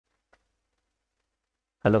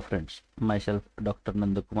Hello friends, myself Dr.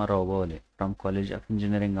 Nandakumar Raubawale from College of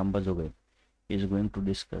Engineering Ambazogai is going to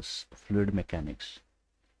discuss fluid mechanics.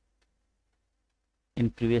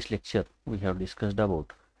 In previous lecture, we have discussed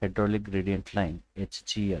about hydraulic gradient line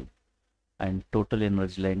HGL and total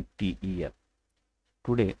energy line TEL.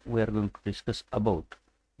 Today we are going to discuss about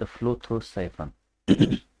the flow through siphon.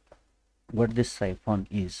 What this siphon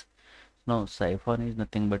is. Now siphon is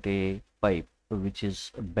nothing but a pipe which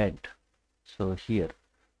is bent. So here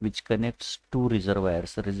which connects two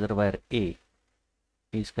reservoirs. Reservoir A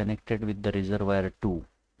is connected with the reservoir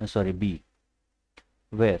B,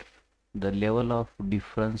 where the level of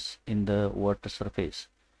difference in the water surface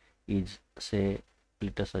is, say,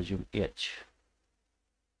 let us assume H.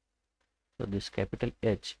 So this capital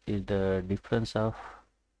H is the difference of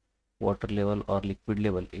water level or liquid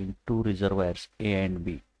level in two reservoirs A and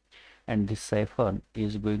B, and this siphon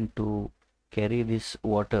is going to carry this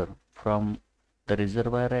water from the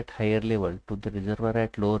reservoir at higher level to the reservoir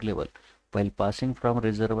at lower level. While passing from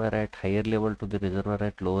reservoir at higher level to the reservoir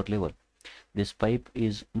at lower level, this pipe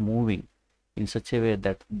is moving in such a way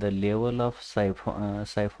that the level of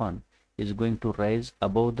siphon is going to rise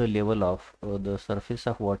above the level of the surface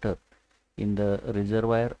of water in the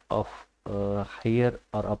reservoir of higher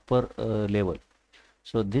or upper level.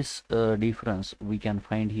 So this difference we can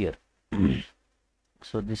find here.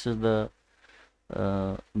 So this is the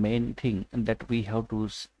main thing that we have to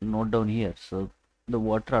note down here. So the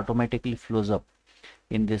water automatically flows up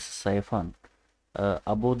in this siphon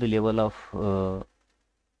above the level of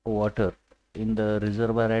water in the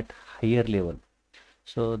reservoir at higher level.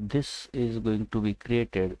 So this is going to be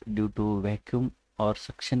created due to vacuum or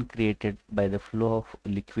suction created by the flow of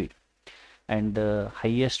liquid, and the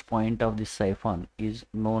highest point of this siphon is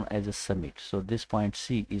known as a summit. So this point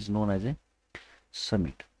C is known as a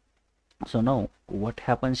summit. So now what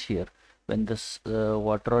happens here, when this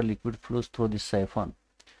water or liquid flows through this siphon,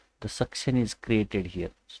 the suction is created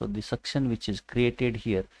here. So the suction which is created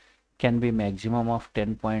here can be maximum of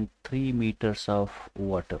 10.3 meters of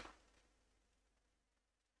water.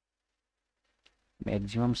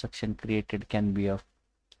 Maximum suction created can be of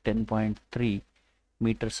 10.3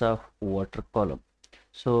 meters of water column.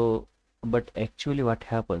 So but actually what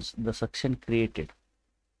happens, the suction created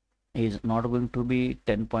is not going to be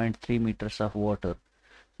 10.3 meters of water,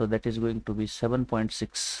 so that is going to be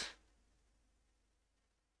 7.6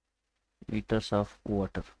 meters of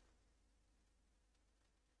water,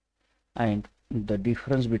 and the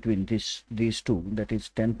difference between these two, that is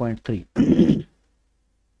 10.3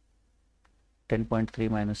 10.3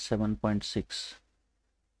 minus 7.6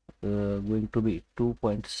 going to be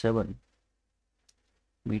 2.7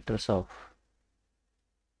 meters of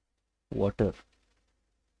water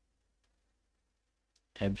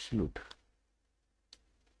absolute.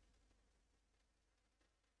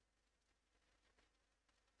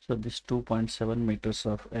 So this 2.7 meters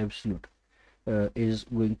of absolute is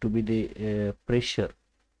going to be the pressure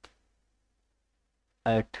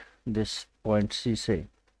at this point C, say.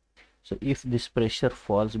 So if this pressure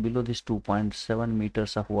falls below this 2.7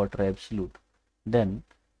 meters of water absolute, then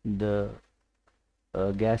the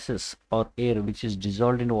gases or air which is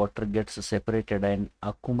dissolved in water gets separated and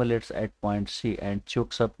accumulates at point C and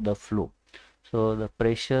chokes up the flow. So the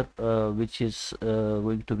pressure which is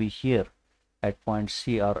going to be here at point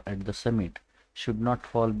C or at the summit should not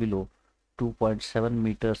fall below 2.7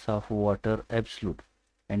 meters of water absolute,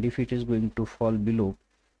 and if it is going to fall below,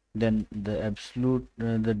 then the absolute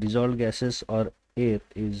the dissolved gases or air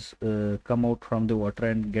is come out from the water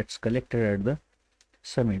and gets collected at the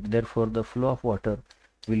summit. Therefore the flow of water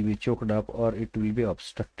will be choked up or it will be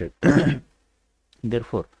obstructed.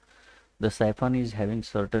 Therefore the siphon is having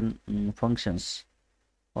certain functions,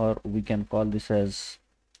 or we can call this as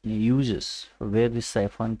uses where this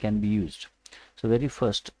siphon can be used. So very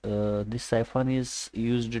first, this siphon is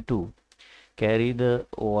used to carry the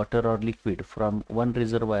water or liquid from one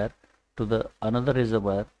reservoir to the another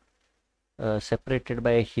reservoir separated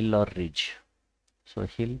by a hill or ridge. So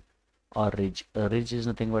hill or ridge. A ridge is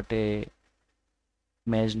nothing but a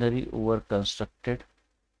imaginary work constructed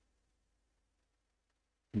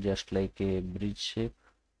just like a bridge shape.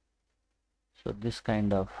 So this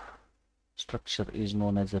kind of structure is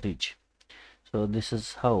known as a ridge. So this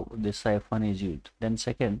is how this siphon is used. Then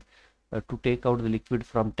second, to take out the liquid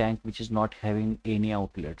from tank which is not having any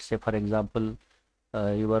outlet. Say for example,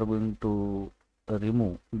 you are going to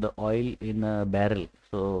remove the oil in a barrel.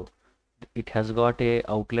 So it has got a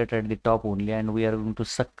outlet at the top only, and we are going to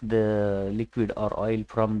suck the liquid or oil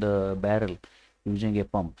from the barrel using a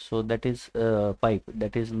pump. So that is a pipe,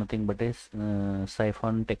 that is nothing but a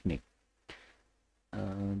siphon technique.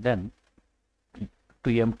 Then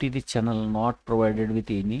to empty the channel not provided with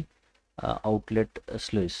any outlet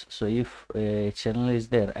sluice. So if a channel is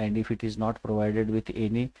there and if it is not provided with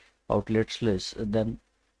any outlet sluice, then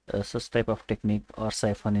such type of technique or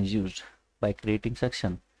siphon is used. By creating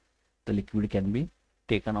suction, the liquid can be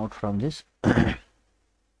taken out from this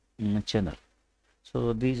channel.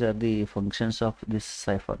 So these are the functions of this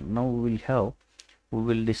siphon. Now we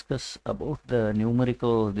will discuss about the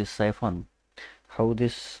numerical of this siphon, how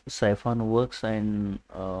this siphon works, and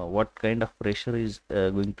what kind of pressure is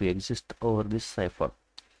going to exist over this siphon.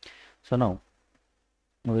 So now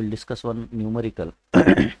we will discuss one numerical.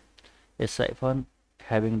 A siphon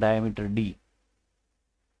having diameter D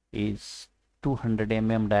is 200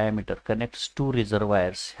 mm diameter, connects two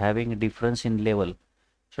reservoirs having difference in level.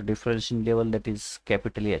 So difference in level, that is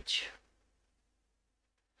capital H.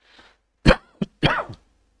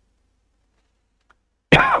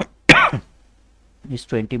 Is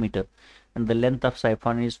 20 meter, and the length of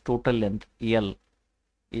siphon is total length L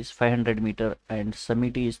is 500 meter, and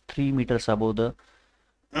summit is 3 meters above the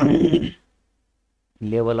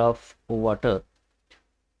level of water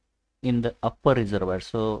in the upper reservoir.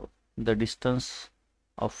 So the distance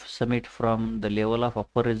of summit from the level of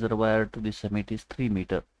upper reservoir to the summit is 3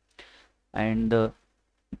 meter, and the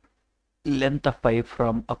length of pipe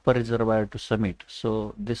from upper reservoir to summit,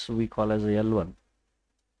 so this we call as L1.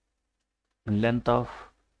 Length of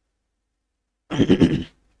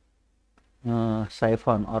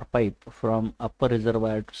siphon or pipe from upper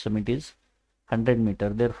reservoir to summit is 100 meter.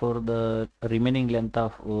 Therefore the remaining length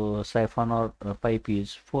of siphon or pipe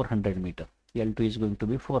is 400 meter. L2 is going to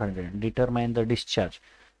be 400. Determine the discharge.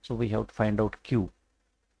 So we have to find out Q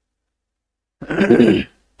through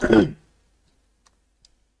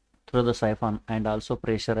the siphon, and also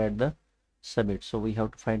pressure at the summit. So we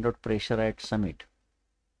have to find out pressure at summit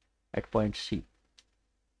at point C.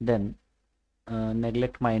 Then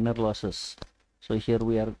neglect minor losses. So here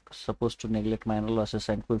we are supposed to neglect minor losses,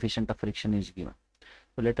 and coefficient of friction is given.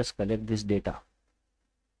 So let us collect this data.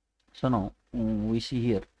 So now we see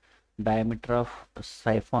here diameter of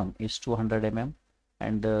siphon is 200 mm,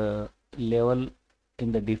 and the level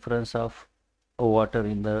in the difference of water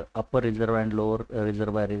in the upper reservoir and lower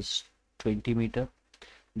reservoir is 20 meter.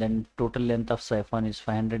 Then total length of siphon is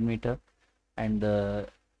 500 meter, and the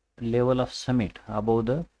level of summit above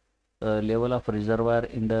the level of reservoir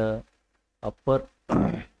in the upper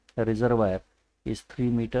reservoir is 3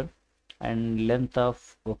 meter, and length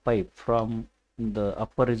of pipe from the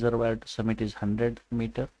upper reservoir to summit is 100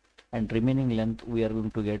 meter, and remaining length we are going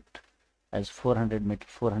to get as 400 meter.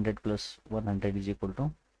 400 plus 100 is equal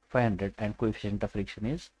to 500, and coefficient of friction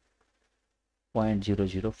is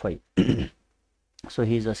 0.005. So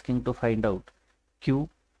he is asking to find out Q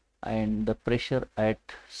and the pressure at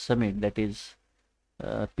summit, that is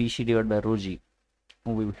PC divided by rho g.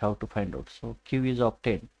 We will have to find out. So Q is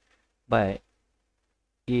obtained by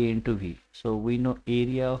A into V. So we know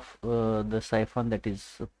area of the siphon, that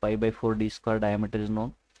is pi by 4 d square, diameter is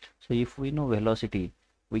known. So if we know velocity,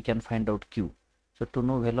 we can find out Q. So to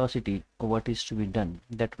know velocity, what is to be done,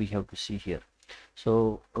 that we have to see here.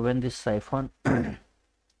 So when this siphon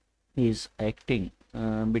is acting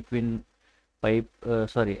between pipe upper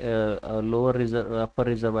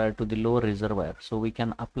reservoir to the lower reservoir, so we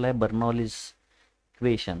can apply Bernoulli's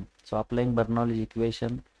equation. So applying Bernoulli's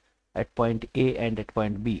equation at point A and at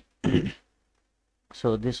point B,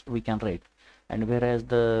 so this we can write. And whereas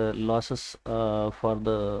the losses for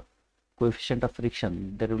the coefficient of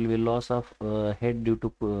friction, there will be loss of head due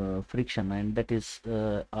to friction, and that is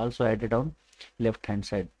also added on left hand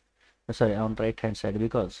side, on right hand side,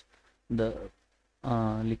 because the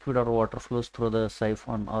liquid or water flows through the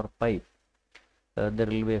siphon or pipe, there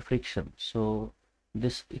will be a friction. So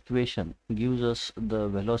this equation gives us the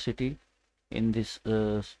velocity in this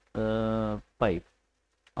pipe,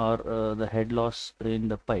 or the head loss in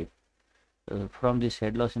the pipe. From this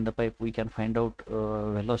head loss in the pipe, we can find out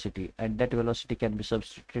velocity, and that velocity can be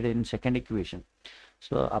substituted in second equation.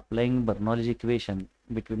 So applying Bernoulli's equation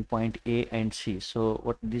between point A and C. So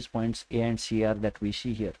what these points A and C are, that we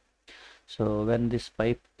see here. So when this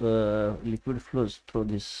pipe liquid flows through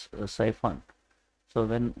this siphon, so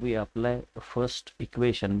when we apply first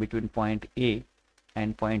equation between point A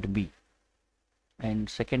and point B, and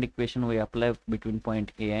second equation we apply between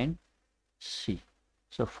point A and C.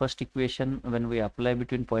 So first equation, when we apply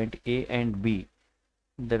between point A and B,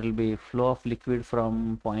 there will be flow of liquid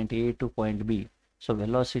from point A to point B. So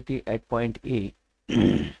velocity at point A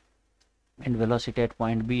and velocity at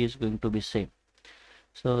point B is going to be same.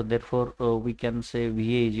 So therefore we can say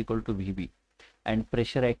VA is equal to VB, and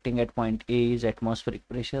pressure acting at point A is atmospheric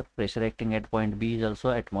pressure, pressure acting at point B is also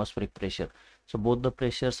atmospheric pressure. So both the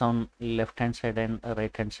pressures on left hand side and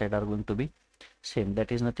right hand side are going to be same. That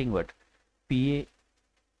is nothing but PA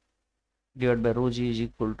divided by rho g is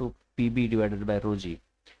equal to PB divided by rho g,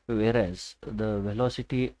 whereas the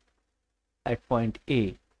velocity at point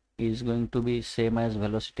A is going to be same as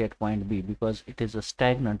velocity at point B because it is a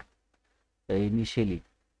stagnant initially,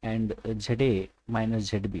 and ZA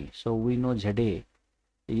minus ZB. So we know ZA,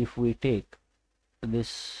 if we take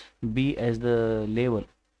this B as the level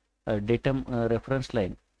datum reference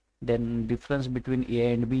line, then difference between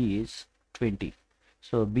A and B is 20.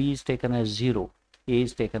 So B is taken as 0, A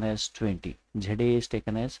is taken as 20, ZA is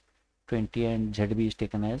taken as 20 and ZB is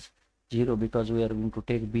taken as 0 because we are going to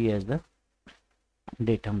take B as the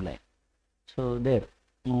datum line. So there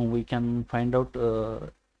we can find out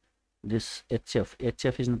this HF.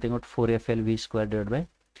 HF is nothing but 4FLV square divided by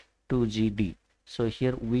 2GD. So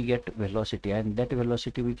here we get velocity, and that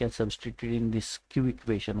velocity we can substitute in this Q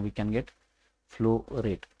equation. We can get flow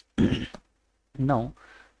rate. Now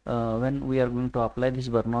when we are going to apply this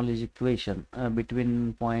Bernoulli's equation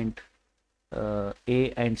between point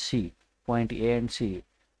A and C, point A and C,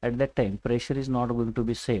 at that time pressure is not going to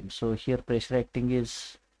be same. So here pressure acting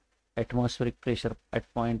is atmospheric pressure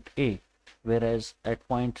at point A, whereas at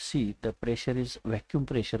point C the pressure is vacuum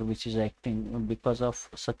pressure which is acting because of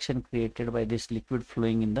suction created by this liquid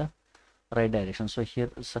flowing in the right direction. So here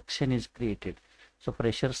suction is created, so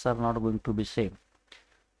pressures are not going to be same.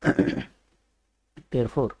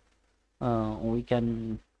 Therefore we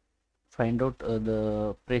can find out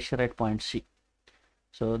the pressure at point C,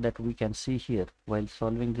 so that we can see here while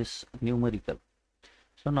solving this numerical.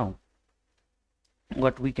 So now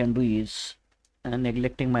what we can do is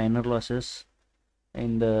neglecting minor losses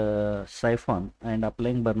in the syphon and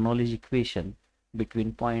applying Bernoulli's equation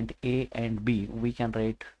between point A and B, we can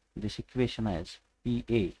write this equation as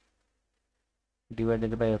PA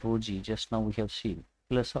divided by rho g, just now we have seen,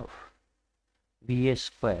 plus of VA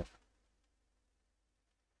square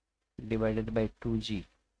divided by 2G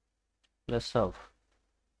plus of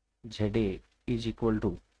ZA is equal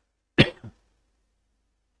to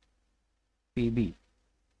PB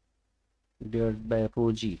divided by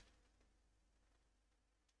rho g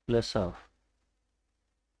plus of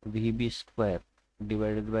VB square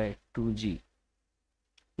divided by 2G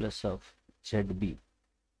plus of ZB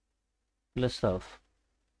plus of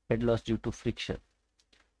head loss due to friction.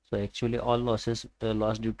 So actually all losses,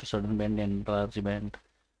 loss due to sudden bend and enlargement,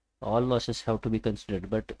 all losses have to be considered,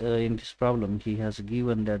 but in this problem he has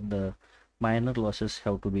given that the minor losses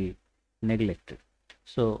have to be neglected.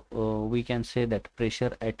 So we can say that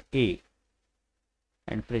pressure at A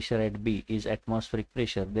and pressure at B is atmospheric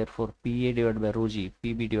pressure, therefore PA divided by rho g,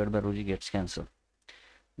 PB divided by rho g gets cancelled.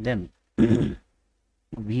 Then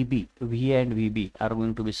VB, VA and VB are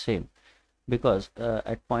going to be same because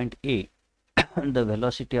at point A the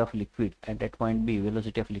velocity of liquid and at point B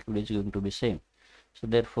velocity of liquid is going to be same. So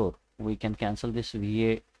therefore we can cancel this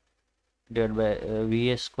VA divided by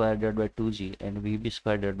VA square divided by 2G and VB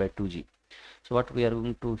square divided by 2G. So what we are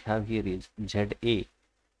going to have here is ZA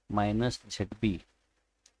minus ZB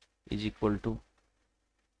is equal to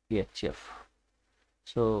HF.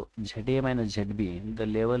 So ZA minus ZB, the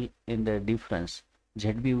level in the difference,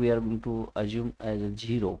 ZB we are going to assume as a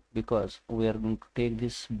 0 because we are going to take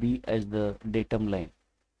this B as the datum line,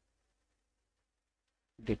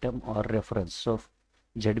 datum or reference. So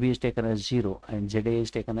ZB is taken as 0 and ZA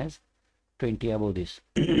is taken as 20 above this.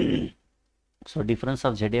 So difference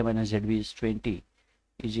of ZA minus ZB is 20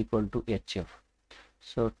 is equal to HF.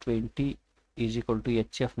 So 20 is equal to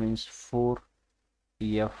HF means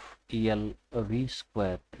 4FELV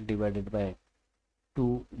square divided by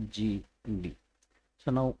 2GD.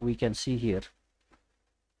 So now we can see here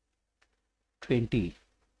 20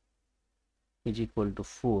 is equal to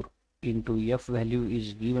 4 into F value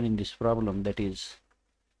is given in this problem, that is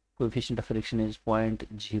coefficient of friction is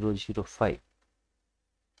 0.005,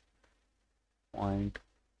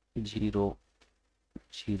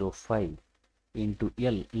 0.005 into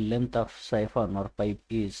L, length of syphon or pipe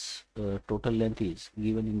is total length is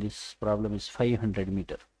given in this problem is 500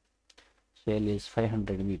 meter. So L is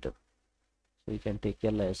 500 meter. So we can take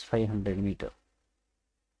L as 500 meter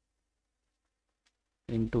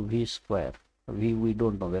into V square. V we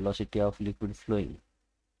don't know, velocity of liquid flowing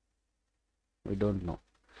we don't know.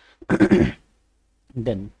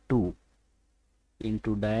 Then 2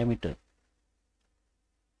 into diameter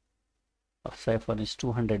of siphon is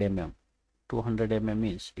 200 mm. 200 mm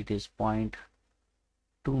means it is 0.2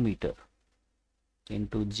 meter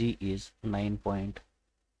into G is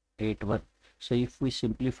 9.81. So if we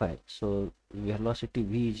simplify, so velocity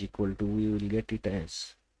V is equal to, we will get it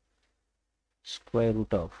as square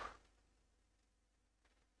root of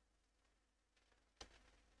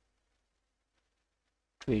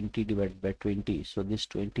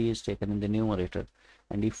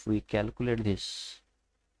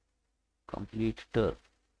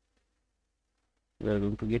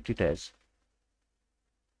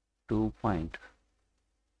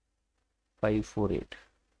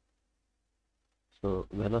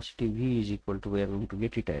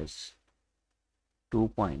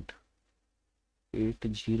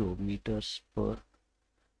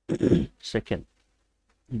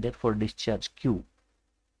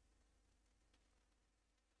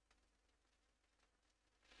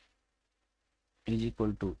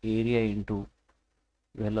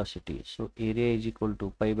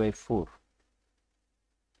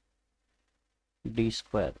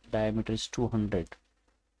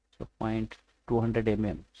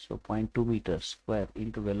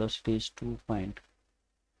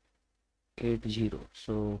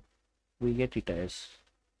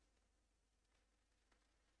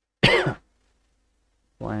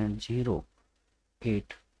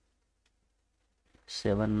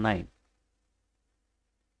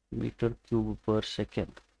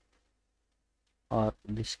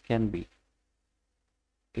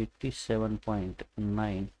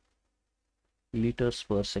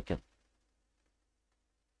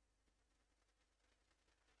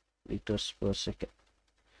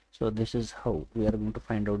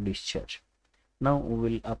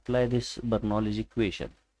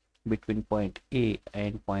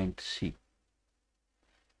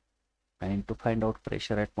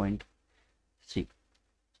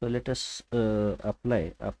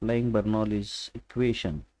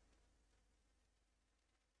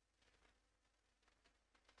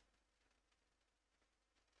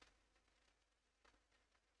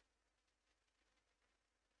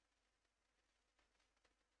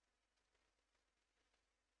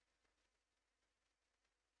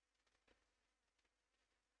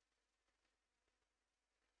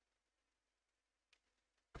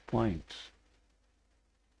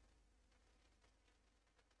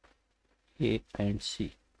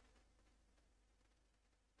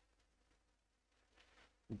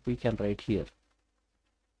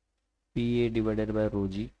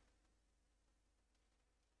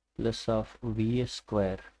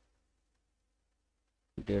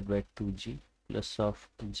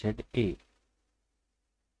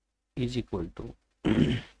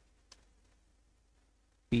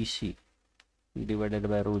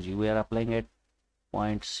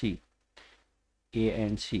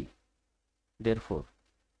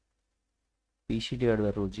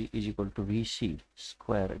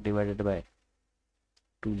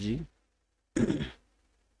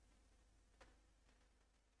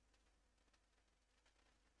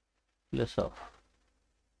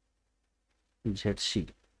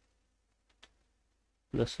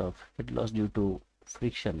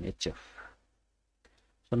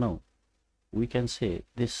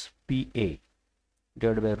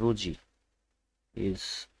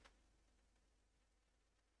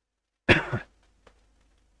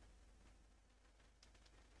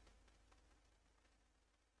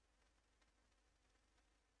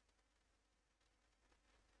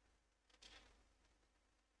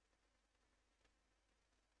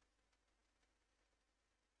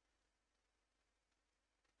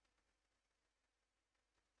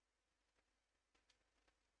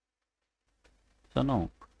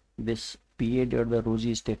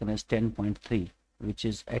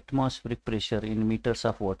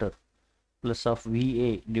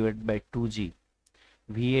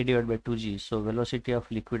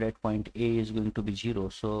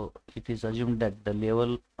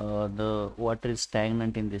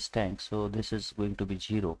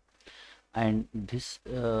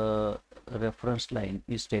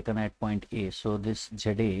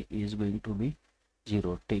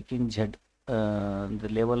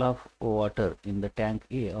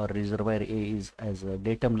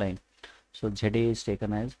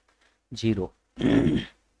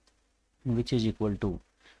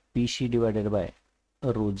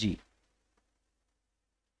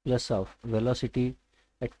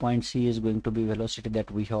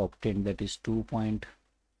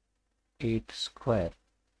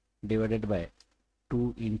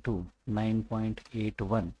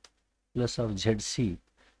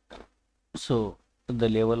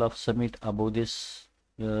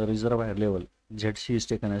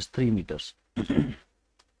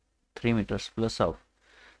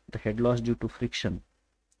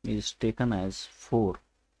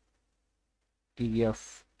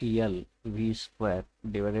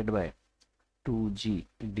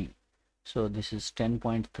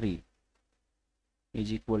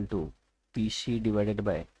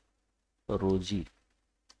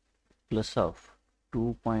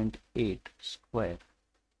 2.8 square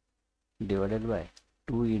divided by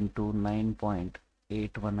 2 into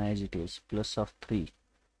 9.81 as it is, plus of 3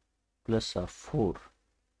 plus of 4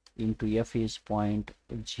 into F is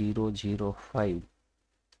 0.005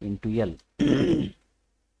 into L.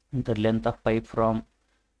 The length of pipe from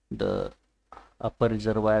the upper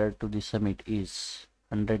reservoir to the summit is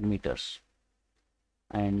 100 meters,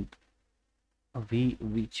 and V,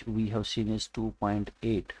 which we have seen, is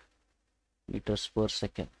 2.8 meters per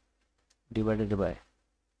second, divided by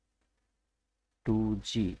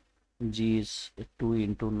 2G. G is 2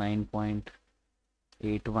 into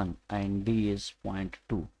 9.81 and D is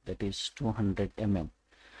 0.2, that is 200 mm.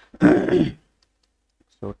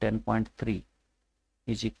 So 10.3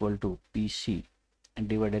 is equal to PC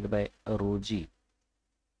divided by rho G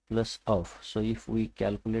plus of. So if we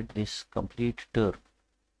calculate this complete term,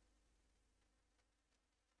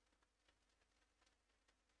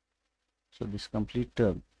 so this complete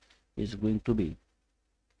term is going to be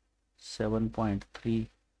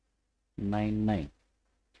 7.399.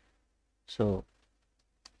 So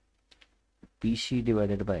PC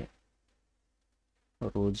divided by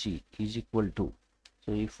rho G is equal to,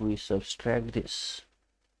 so if we subtract this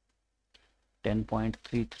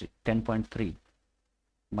 10.3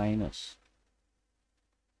 minus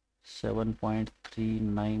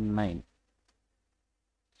 7.399,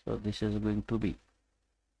 so this is going to be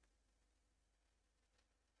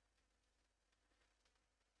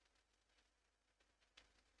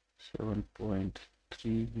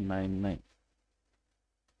 7.399.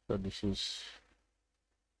 So this is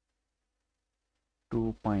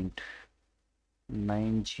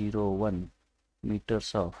 2.901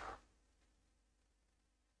 meters of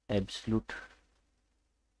absolute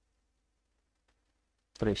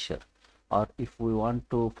pressure. Or if we want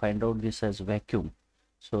to find out this as vacuum,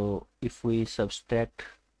 so if we subtract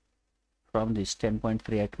from this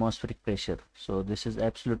 10.3 atmospheric pressure, so this is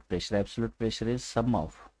absolute pressure. Absolute pressure is sum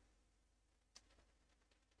of,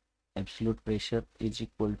 absolute pressure is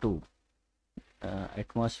equal to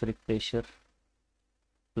atmospheric pressure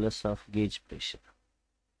plus of gauge pressure.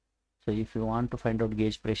 So if you want to find out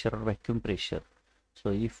gauge pressure or vacuum pressure, so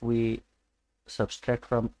if we subtract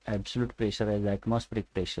from absolute pressure as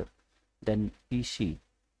atmospheric pressure, then PC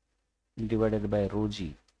divided by rho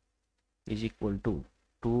G is equal to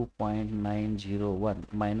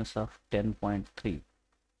 2.901 minus of 10.3.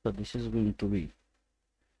 So this is going to be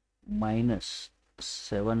minus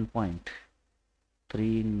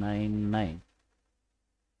 7.399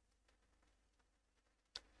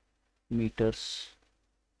 meters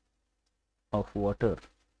of water.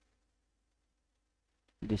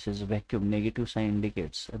 This is vacuum. Negative sign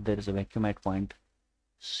indicates there is a vacuum at point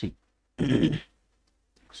C.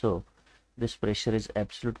 So this pressure is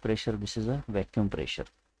absolute pressure, this is a vacuum pressure.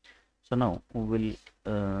 So now we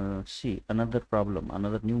will see another problem,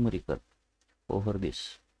 another numerical over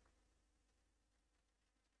this.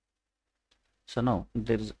 So now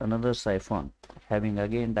there is another siphon having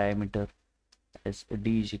again diameter as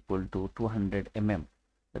D is equal to 200 mm.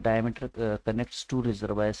 The diameter connects two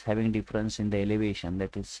reservoirs having difference in the elevation,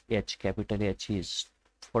 that is H, capital H is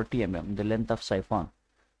 40 mm. The length of siphon,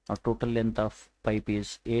 or total length of pipe,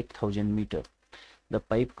 is 8000 meter. The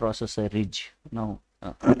pipe crosses a ridge. Now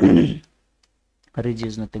a ridge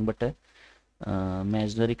is nothing but a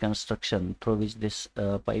masonry construction through which this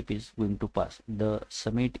pipe is going to pass. The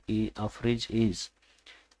summit of ridge is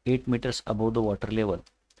 8 meters above the water level.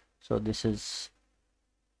 So this is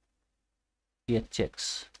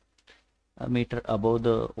HX, a meter above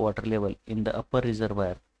the water level. In the upper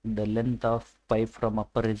reservoir, the length of pipe from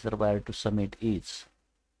upper reservoir to summit is,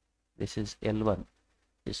 this is L1,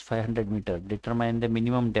 is 500 meter. Determine the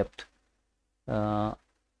minimum depth of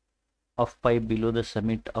pipe below the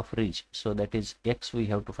summit of ridge. So that is X, we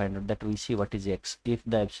have to find out. That we see what is X. If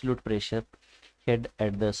the absolute pressure head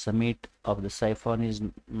at the summit of the siphon is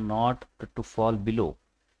not to fall below,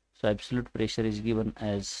 so absolute pressure is given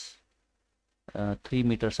as 3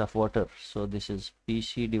 meters of water. So this is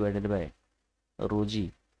PC divided by rho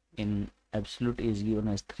G. In absolute is given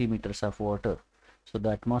as 3 meters of water. So the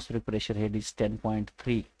atmospheric pressure head is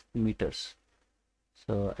 10.3 meters.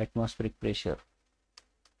 So atmospheric pressure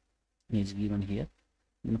is given here.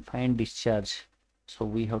 In find discharge, so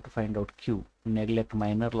we have to find out Q. Neglect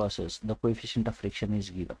minor losses. The coefficient of friction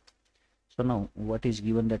is given. So now what is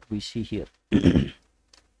given, that we see here.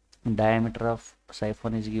 Diameter of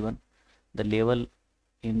siphon is given. The level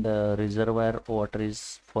in the reservoir water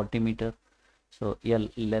is 40 meter. So L,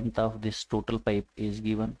 length of this total pipe, is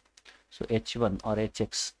given. So H1 or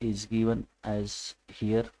HX is given as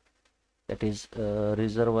here, that is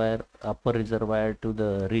reservoir, upper reservoir to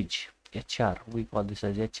the ridge. HR, we call this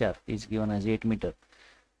as HR, is given as 8 meter.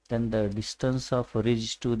 Then the distance of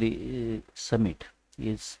ridge to the summit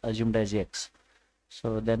is assumed as x.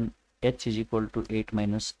 So then h is equal to 8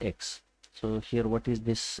 minus x. So here what is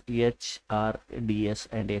this h, r, ds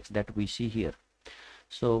and x that we see here?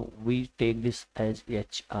 So we take this as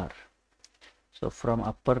hr. So from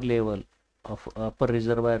upper level of upper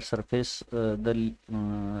reservoir surface, the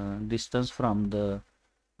distance from the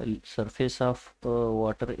surface of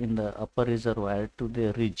water in the upper reservoir to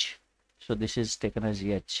the ridge, so this is taken as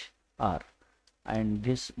hr, and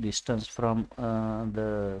this distance from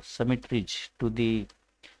the summit ridge to the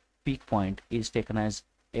peak point is taken as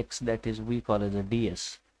x, that is we call as a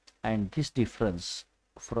ds, and this difference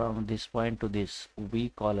from this point to this we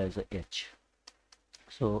call as a h.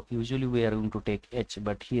 So usually we are going to take h,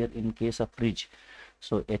 but here in case of ridge,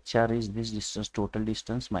 so hr is this distance, total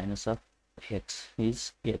distance minus of x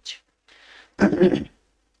is h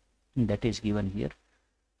that is given here,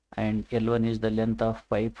 and L1 is the length of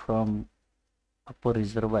pipe from upper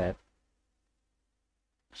reservoir.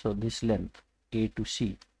 So this length A to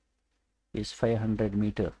C is 500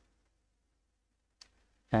 meter,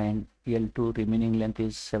 and L2 remaining length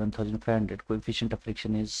is 7500. Coefficient of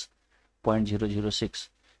friction is 0.006,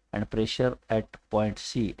 and pressure at point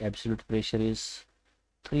C, absolute pressure is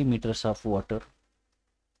 3 meters of water,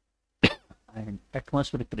 and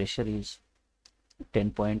atmospheric pressure is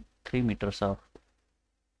 10.3 meters of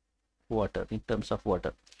water in terms of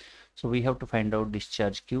water. So we have to find out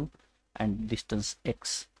discharge Q and distance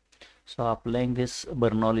x. So applying this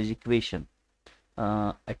Bernoulli's equation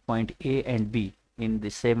at point A and B in the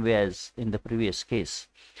same way as in the previous case,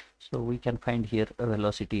 so we can find here a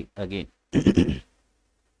velocity again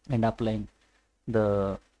and applying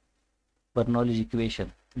the Bernoulli's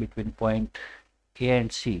equation between point A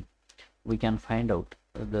and C, we can find out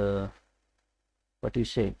the, what you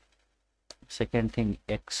say, second thing,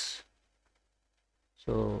 x.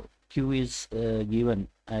 So Q is given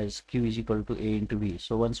as Q is equal to A into V.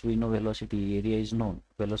 So once we know velocity, area is known,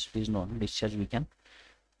 velocity is known, discharge we can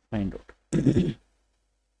find out.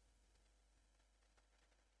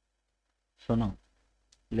 So now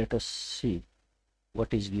let us see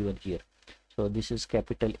what is given here. So this is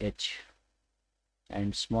capital H,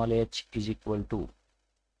 and small h is equal to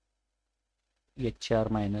hr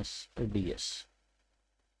minus ds.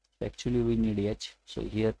 So actually we need h, so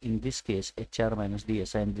here in this case hr minus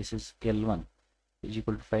ds, and this is L1 is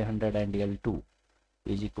equal to 500 and L2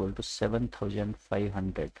 is equal to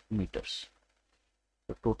 7500 meters.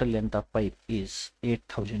 The total length of pipe is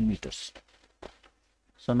 8000 meters.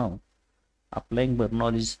 So now applying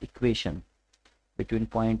Bernoulli's equation between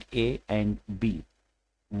point A and B,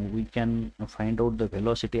 we can find out the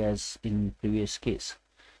velocity as in previous case.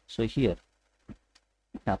 So here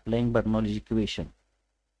applying Bernoulli's equation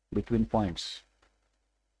between points,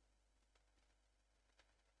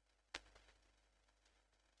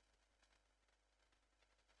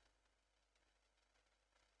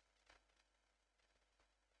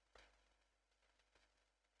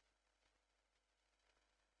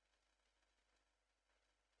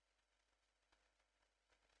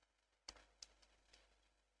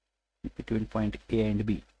 between point A and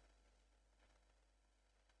B,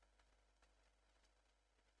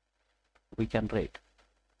 we can write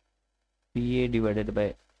PA divided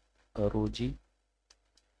by rho g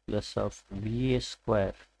plus of VA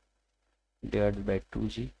square divided by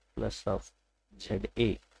 2g plus of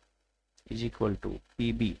ZA is equal to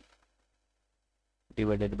PB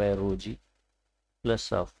divided by rho g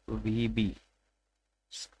plus of VB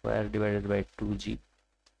square divided by 2g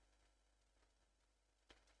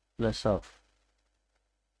plus of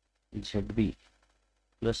ZB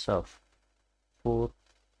plus of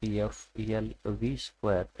 4PFEL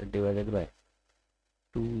square divided by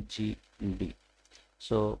 2GD.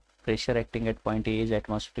 So pressure acting at point A is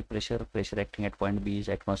atmospheric pressure, pressure acting at point B is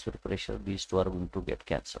atmospheric pressure. These two are going to get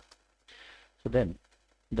cancelled. So then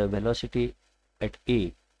the velocity at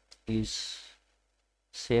A is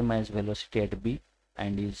same as velocity at B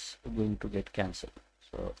and is going to get cancelled.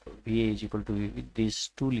 So VA is equal to VB. These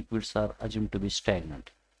two liquids are assumed to be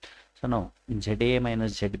stagnant. So now ZA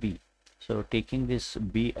minus ZB. So taking this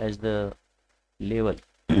B as the level,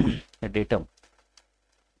 the datum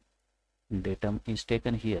is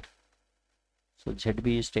taken here. So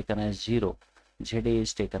ZB is taken as 0, ZA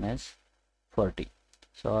is taken as 40.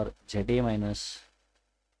 So our ZA minus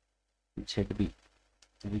ZB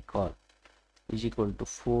we call is equal to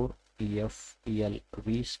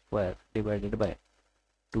 4EFELV square divided by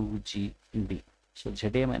 2GD. So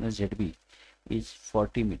ZA minus ZB is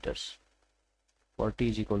 40 meters. 40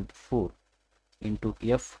 is equal to 4 into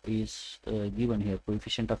F is given here,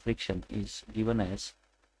 coefficient of friction is given as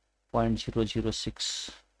 0.006.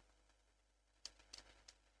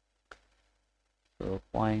 So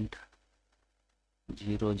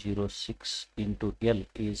 0.006 into L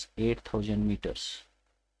is 8000 meters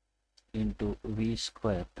into V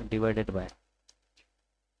square divided by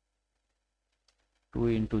 2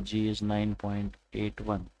 into G is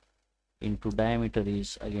 9.81 into diameter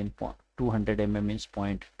is again 200 mm is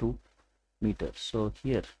 0.2 meters. So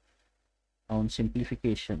here on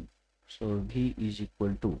simplification, so V is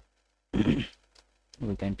equal to we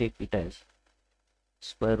can take it as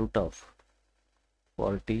square root of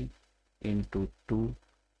 40 into 2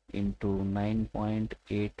 into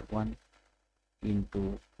 9.81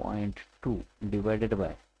 into 0.2 divided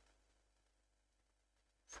by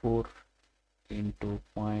 4 into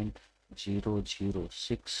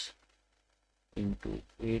 0.006 into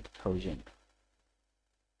 8000.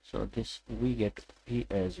 So this we get V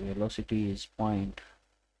as velocity is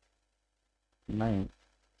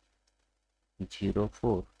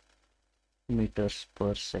 0.904 meters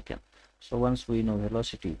per second. So once we know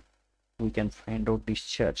velocity, we can find out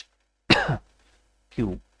discharge.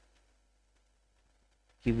 Q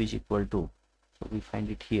is equal to, so we find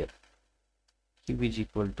it here, Q is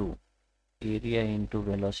equal to area into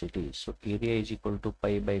velocity. So area is equal to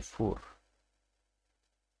pi by 4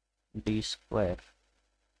 d square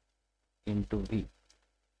into V.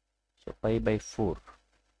 So pi by 4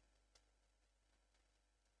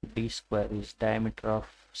 d square is diameter of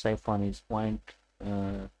syphon is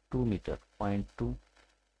 0.2 meter, 0.2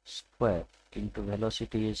 square into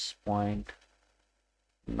velocity is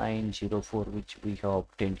 0.904, which we have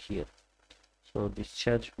obtained here. So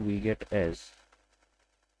discharge we get as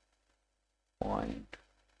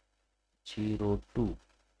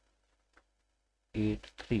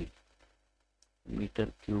 0.0283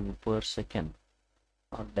 meter cube per second,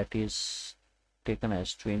 or that is taken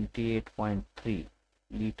as 28.3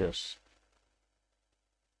 liters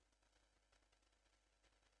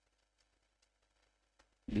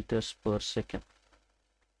per second.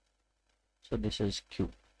 So this is Q.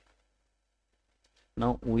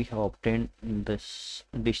 Now we have obtained this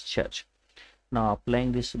discharge. Now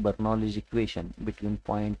applying this Bernoulli's equation between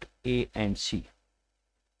point A and C.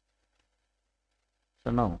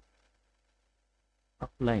 So now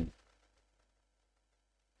applying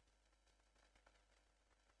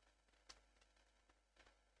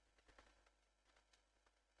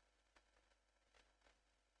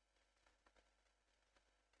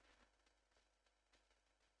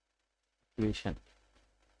equation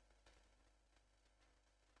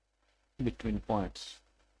between points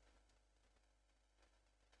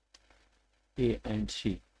A and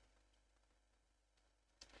C.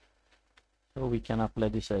 So we can apply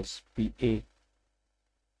this as PA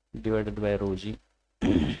divided by rho G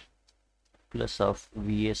plus of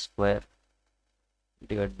VA square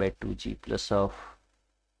divided by 2G plus of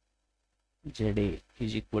ZA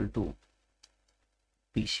is equal to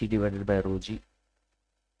PC divided by rho G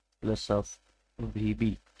plus of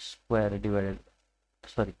VB square divided,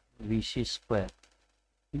 sorry, VC square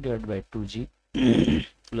divided by 2G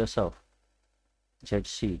plus of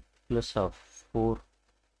ZC plus of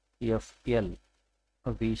 4FL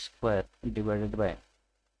V square divided by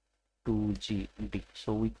 2GD.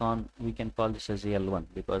 So we can call this as L1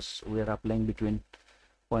 because we are applying between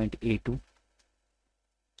point A to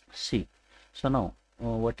C. So now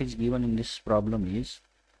what is given in this problem is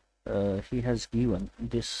he has given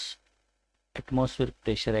this atmospheric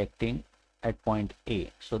pressure acting at point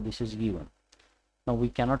A. So this is given. Now we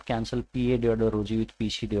cannot cancel PA divided by rho G with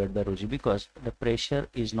PC divided by rho G because the pressure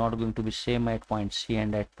is not going to be same at point C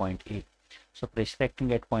and at point A. So pressure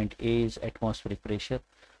acting at point A is atmospheric pressure,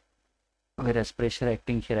 whereas pressure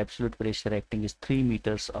acting here, absolute pressure acting, is 3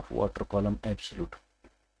 meters of water column absolute.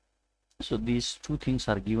 So these two things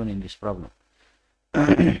are given in this problem.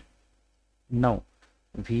 Now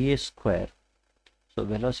VA square, so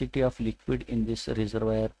velocity of liquid in this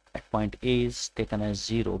reservoir at point A is taken as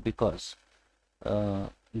 0 because the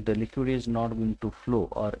liquid is not going to flow,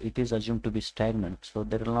 or it is assumed to be stagnant, so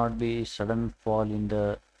there will not be sudden fall in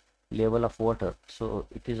the level of water, so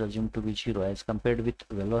it is assumed to be 0 as compared with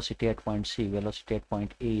velocity at point C. Velocity at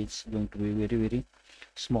point A is going to be very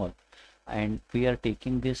small, and we are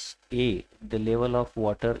taking this A, the level of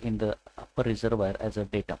water in the upper reservoir, as a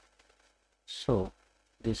datum. So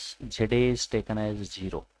this ZA is taken as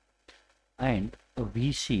 0, and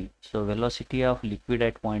VC, so velocity of liquid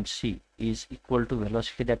at point C, is equal to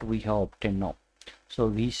velocity that we have obtained now. So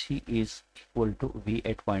VC is equal to V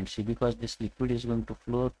at point C because this liquid is going to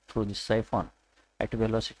flow through the siphon at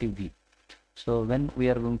velocity V. So when we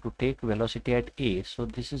are going to take velocity at A, so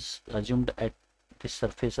this is assumed at this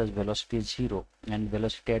surface as velocity is 0, and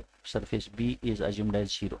velocity at surface B is assumed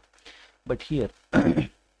as 0. But here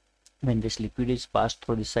when this liquid is passed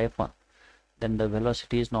through the siphon, then the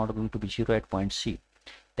velocity is not going to be 0 at point C.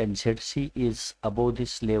 Then ZC is above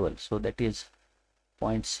this level, so that is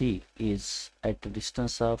point C is at a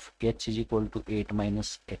distance of h is equal to 8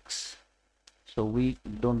 minus x. So we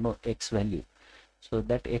don't know x value, so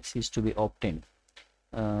that x is to be obtained.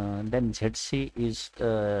 Then ZC is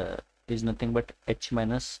nothing but h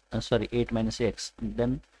minus 8 minus x.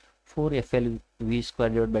 Then 4 FL v square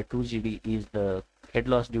divided by 2 GD is the head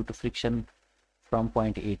loss due to friction from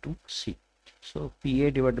point A to C. So PA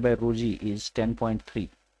divided by rho g is 10.3.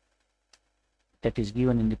 That is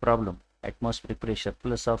given in the problem. Atmospheric pressure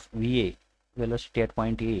plus of VA, velocity at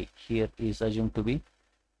point A, here is assumed to be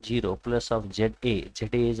 0, plus of ZA.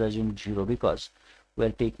 ZA is assumed 0 because we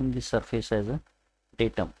are taking the surface as a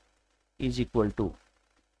datum, is equal to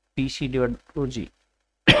PC divided by rho g,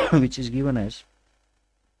 which is given as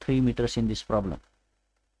 3 meters in this problem.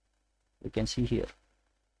 You can see here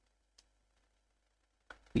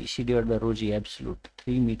PC divided by rho g absolute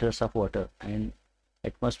 3 meters of water, and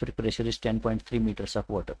atmospheric pressure is 10.3 meters of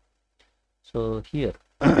water. So here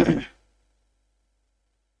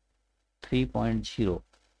 3.0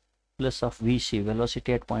 plus of VC,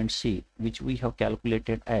 velocity at point C, which we have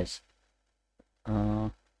calculated as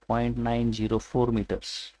 0.904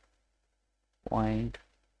 meters,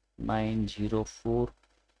 0.904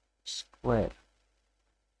 square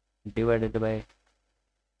divided by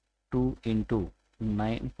 2 into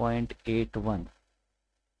 9.81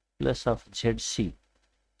 plus of ZC.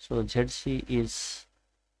 So ZC is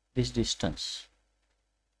this distance,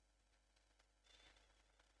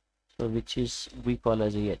 so which is we call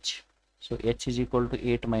as h. So h is equal to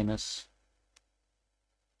 8 minus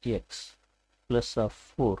x plus of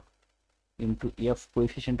 4 into f,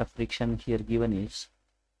 coefficient of friction here given is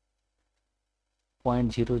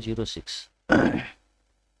 0.006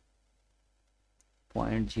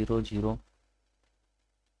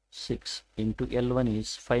 0.006 into L1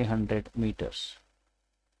 is 500 meters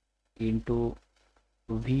into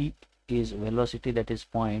V is velocity, that is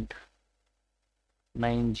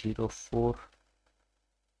 0.904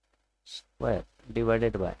 square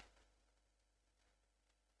divided by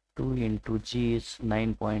 2 into G is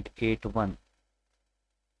 9.81.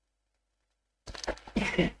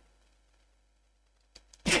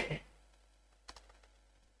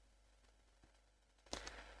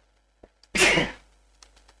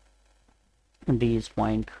 D is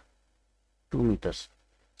 0.2 meters.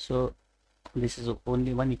 So this is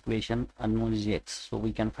only one equation, unknown is x, so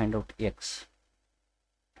we can find out x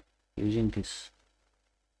using this.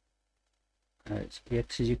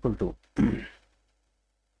 X is equal to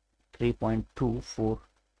 3.24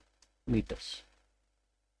 meters.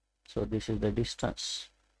 So this is the distance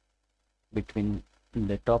between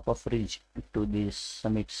the top of ridge to the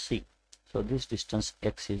summit C. So this distance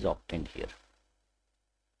x is obtained here.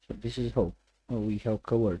 So this is how we have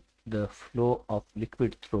covered the flow of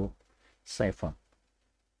liquid through syphon.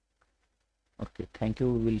 Okay, thank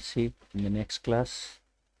you. We will see in the next class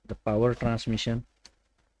the power transmission